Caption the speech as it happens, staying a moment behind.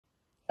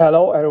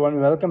Hello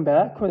everyone, welcome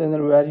back with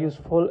another very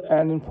useful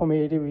and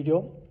informative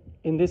video.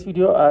 In this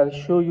video, I'll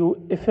show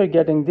you if you're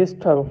getting this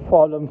type of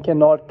problem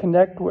cannot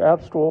connect to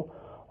App Store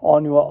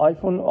on your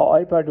iPhone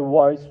or iPad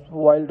device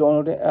while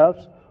downloading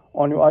apps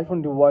on your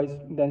iPhone device.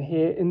 Then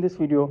here in this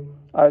video,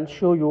 I'll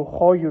show you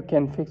how you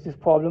can fix this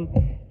problem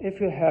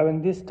if you're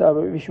having this type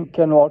of issue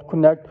cannot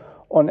connect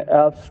on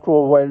App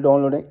Store while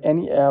downloading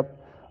any app.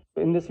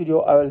 In this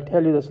video, I will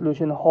tell you the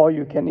solution how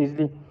you can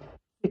easily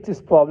fix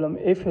this problem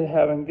if you're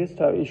having this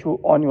type of issue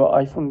on your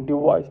iPhone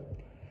device.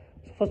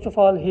 So first of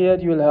all, here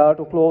you will have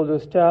to close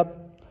this tab.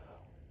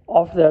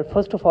 After that,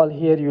 first of all,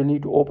 here you will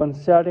need to open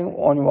setting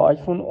on your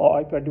iPhone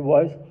or iPad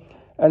device,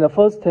 and the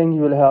first thing you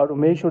will have to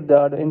make sure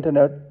that the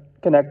internet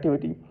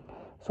connectivity.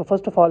 So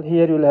first of all,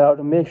 here you will have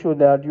to make sure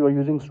that you are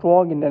using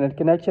strong internet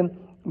connection,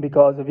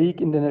 because a weak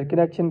internet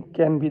connection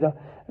can be the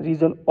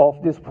reason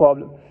of this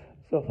problem.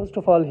 So first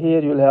of all, here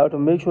you will have to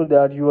make sure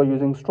that you are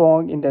using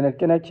strong internet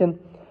connection.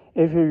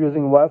 If you're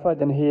using Wi-Fi,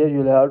 then here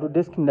you'll have to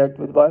disconnect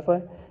with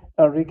Wi-Fi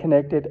and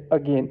reconnect it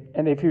again.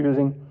 And if you're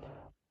using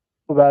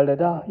mobile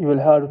data, you will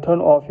have to turn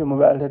off your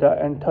mobile data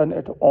and turn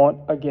it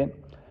on again.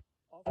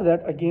 After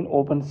that, again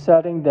open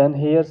setting, then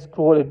here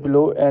scroll it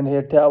below and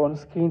here tab on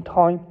screen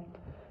time.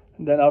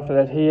 Then after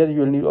that, here you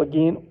will need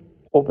again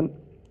open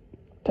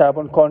tab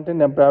on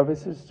content and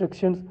privacy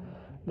restrictions.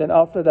 Then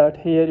after that,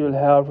 here you will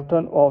have to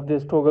turn off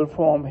this toggle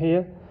from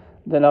here.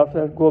 Then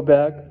after that, go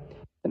back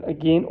and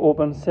again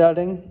open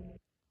setting,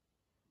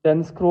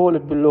 then scroll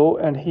it below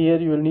and here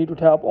you will need to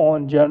tap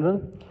on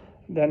general.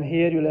 Then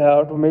here you'll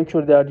have to make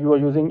sure that you are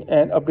using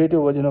an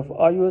updated version of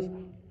iOS.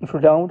 If you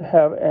don't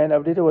have an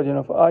updated version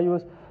of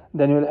iOS,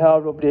 then you will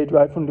have to update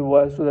your iPhone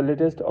device to the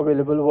latest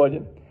available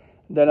version.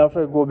 Then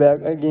after, go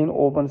back again,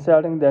 open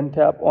setting, then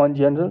tap on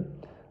general,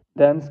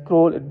 then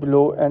scroll it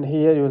below and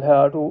here you will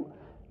have to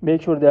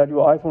make sure that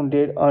your iPhone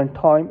date and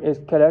time is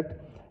correct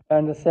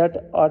and the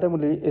set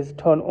automatically is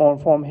turned on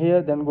from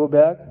here. Then go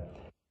back.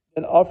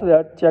 Then after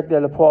that, check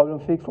that the problem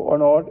fixed or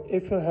not.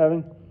 If you're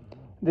having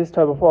this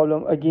type of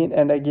problem again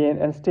and again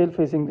and still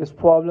facing this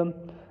problem,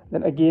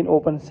 then again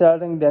open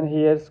setting, then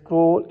here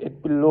scroll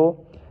it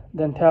below,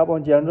 then tap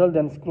on general,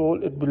 then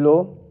scroll it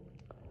below.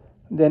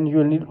 Then you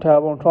will need to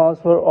tap on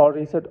transfer or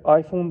reset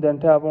iPhone,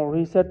 then tap on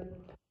reset.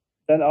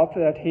 Then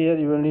after that, here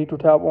you will need to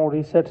tap on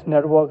reset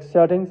network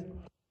settings.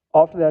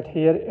 After that,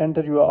 here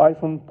enter your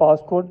iPhone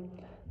passcode.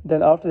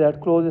 Then after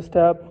that, close this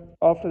tab.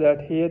 After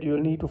that, here you will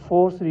need to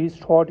force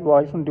restart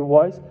your iPhone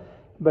device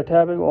by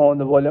tapping on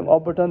the volume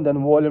up button,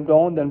 then volume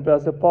down, then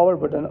press the power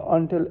button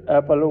until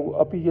Apple logo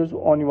appears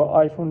on your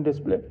iPhone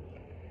display.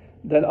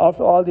 Then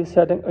after all this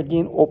setting,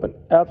 again open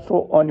App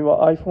Store on your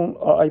iPhone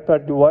or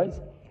iPad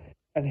device,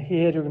 and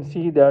here you can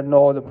see that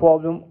now the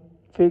problem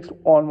fixed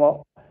on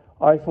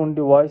my iPhone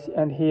device,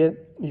 and here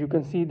you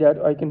can see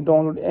that I can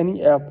download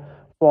any app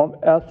from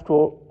App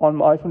Store on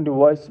my iPhone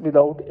device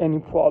without any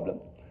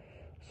problem.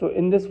 So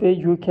in this way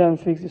you can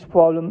fix this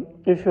problem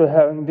if you're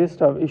having this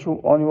type of issue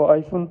on your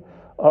iPhone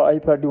or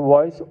iPad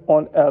device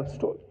on App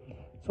Store.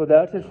 So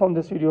that's it from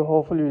this video.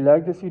 Hopefully you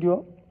like this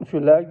video. If you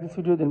like this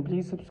video, then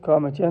please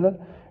subscribe my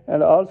channel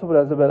and also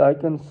press the bell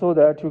icon so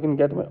that you can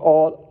get my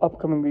all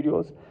upcoming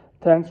videos.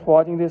 Thanks for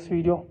watching this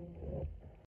video.